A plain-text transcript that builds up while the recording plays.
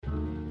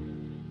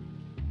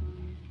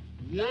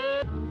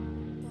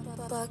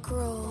Black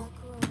roll.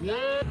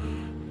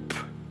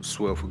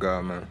 Swear for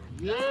God, man.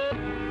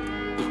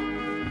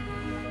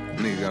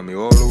 Nigga got me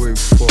all the way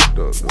fucked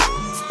up, though.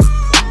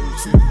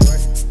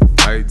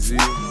 ID.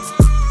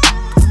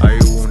 I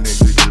want nigga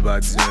to the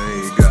body,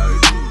 ain't got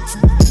it.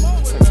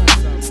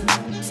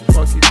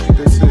 Fuck you think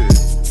that's it?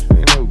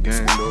 Ain't no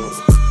gang, though.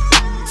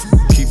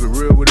 Keep it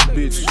real with a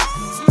bitch.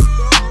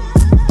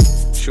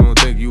 She don't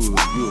think you a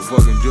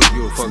fucking joke,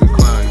 you a fucking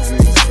clown, you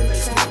feel?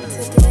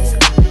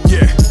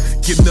 Yeah,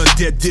 gen nan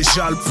det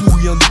deja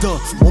l'pouyan dan.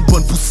 On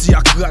ban poussi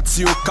ak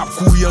rati au kap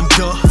kouyan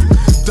dan.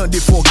 Tan de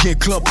fon gen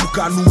klan pou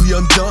ka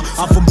nouyan dan.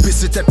 Avant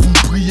m'bese tèt pou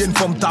m'priye,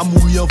 n'fam ta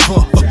mouyan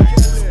van.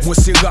 Moi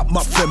c'est rap ma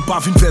femme, pas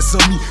vin fè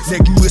zami.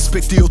 Nèg nou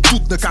respekte yo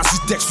tout nan kasi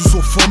texte ou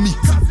son fami.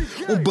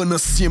 On ban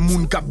ansyen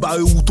moun kap bare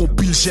ou ton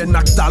pil jen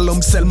ak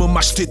talam selman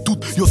m'achete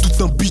tout, yo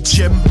tout an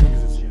bitchem.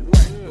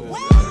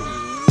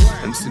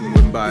 MC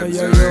mwen ba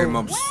tere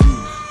map su.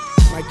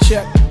 Mic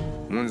check.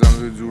 Mwen zan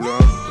ve djou la.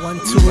 1,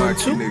 2, 1,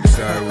 2. Nek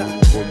sa ou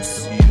kom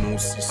si non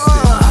sistem.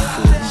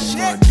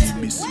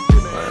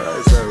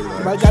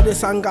 Mal gade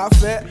sa nga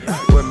fe.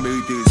 Mwen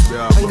merite respect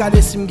a. An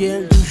gade sim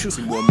gen toujou.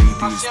 Si mwen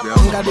merite respect a.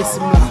 An gade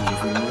sim la.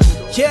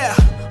 Yeah,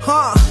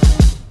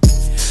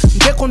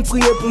 M'te kon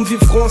priye pou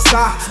m'viv kon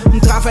sa.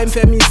 M'travay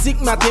m'fè mizik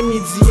matin,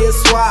 midi et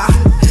soir.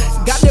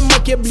 Gade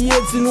manke bliye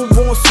di nou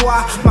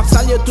bonsoir. M'ap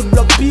salye tout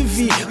blok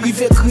pivi,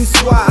 rive kri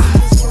soir.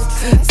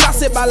 Ça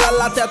c'est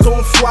Balalatet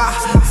ton foie.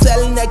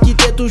 Celle nèg qui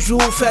t'est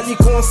toujours fait li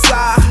kon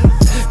sa.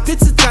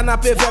 Petit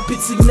canapé vers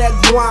petit nèg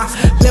noir.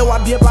 Les wa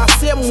bien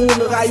passé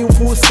moun rayou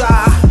pour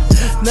ça.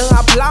 Nan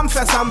rap la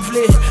m'fè sa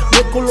m'vle.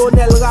 Le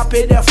colonel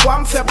rappé des fois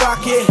m'fè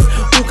plaqué.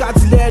 Ou ka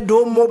di les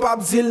do mon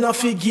pap zil nan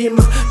figim.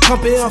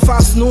 Campé en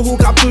face nous ou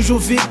ka toujours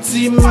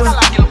victime.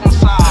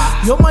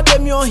 Yo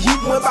mandem yon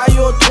hit moi ba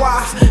yo 3.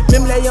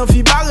 Même les yon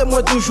vi barre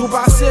moi toujours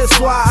passé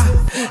soir.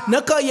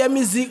 Nan carrière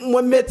musique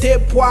moi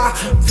mette poids.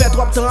 Fait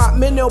trop temps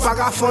mais ne pas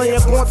ka faire rien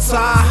contre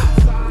ça.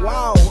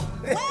 Wow.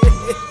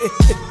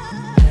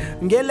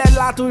 M'gele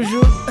là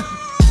toujours.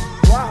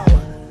 Wow.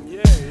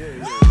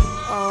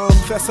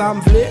 Fais ça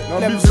m'vle.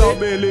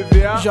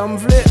 J'en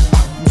vle.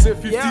 M'se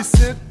 50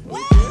 Cent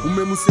ou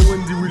même m'se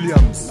Wendy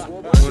Williams.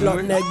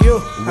 L'autre nèg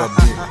yo.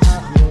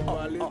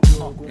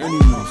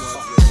 Anyways,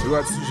 yo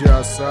a sujet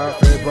à ça,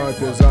 fè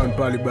parenthèse an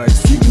pali bay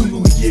si.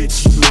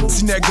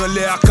 Si nèg an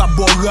lè ak a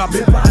bon rap.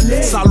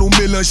 Salon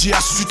mélange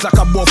à suite la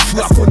ka bon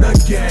frappe.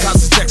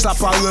 Kasi texte la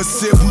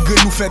parence,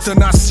 bougre nous fait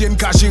un ancienne,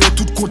 ka géré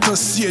tout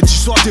contentieux, dis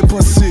soit tes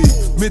pensées.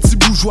 Mais ti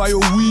bourgeois yo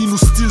oui, nous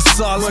style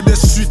ça. Loin des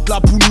suites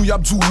là pour nous y'a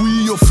du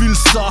oui, yo feel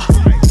ça.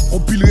 On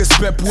pile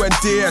respect pour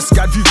NTS,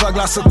 4 vivag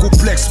la sans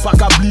complexe, pas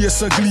qu'ablier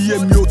sanglier,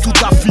 mieux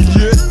tout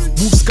affilié.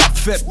 Moves 4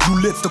 fêtes,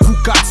 boulette, coup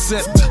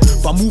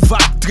 4-7. Pas move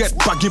ak traite,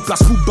 pas gen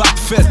place pour battre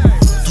fête.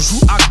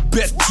 Toujours ak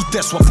bête, tout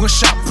est soit prend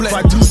chapelet.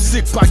 Pas de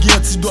sec, pas gen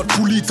antidote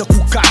pour lit,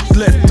 coup 4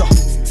 lettres.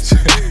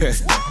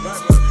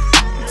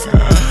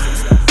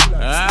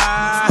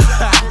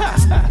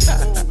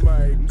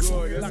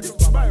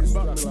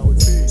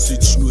 Si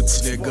Gino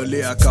ti nèg an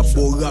lè ak a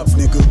bon rap,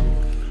 nègga.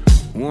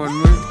 One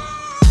man,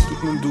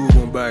 tout moun dou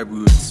gon bay pou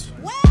yoti.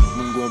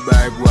 Moun gon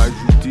bay pou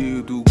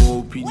ajoute, tout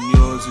gon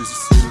opinion,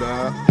 se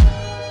la.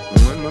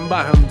 Mwen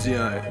ba ham di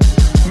an.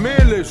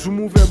 Mais les jou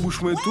moun fè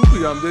bouche mwen tout,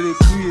 puis yam de les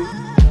kriye.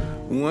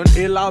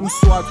 Et là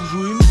m'soit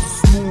toujours une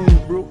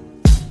smooth, bro.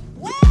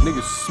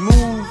 Nigga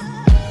smooth.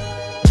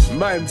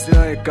 Mba m'di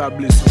an e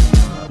kable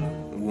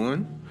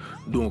son.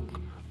 Donc,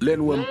 lè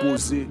nou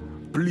m'pose,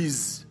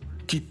 please,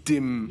 quitte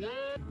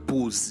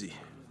m'pose.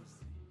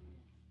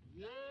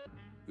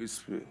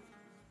 Respect.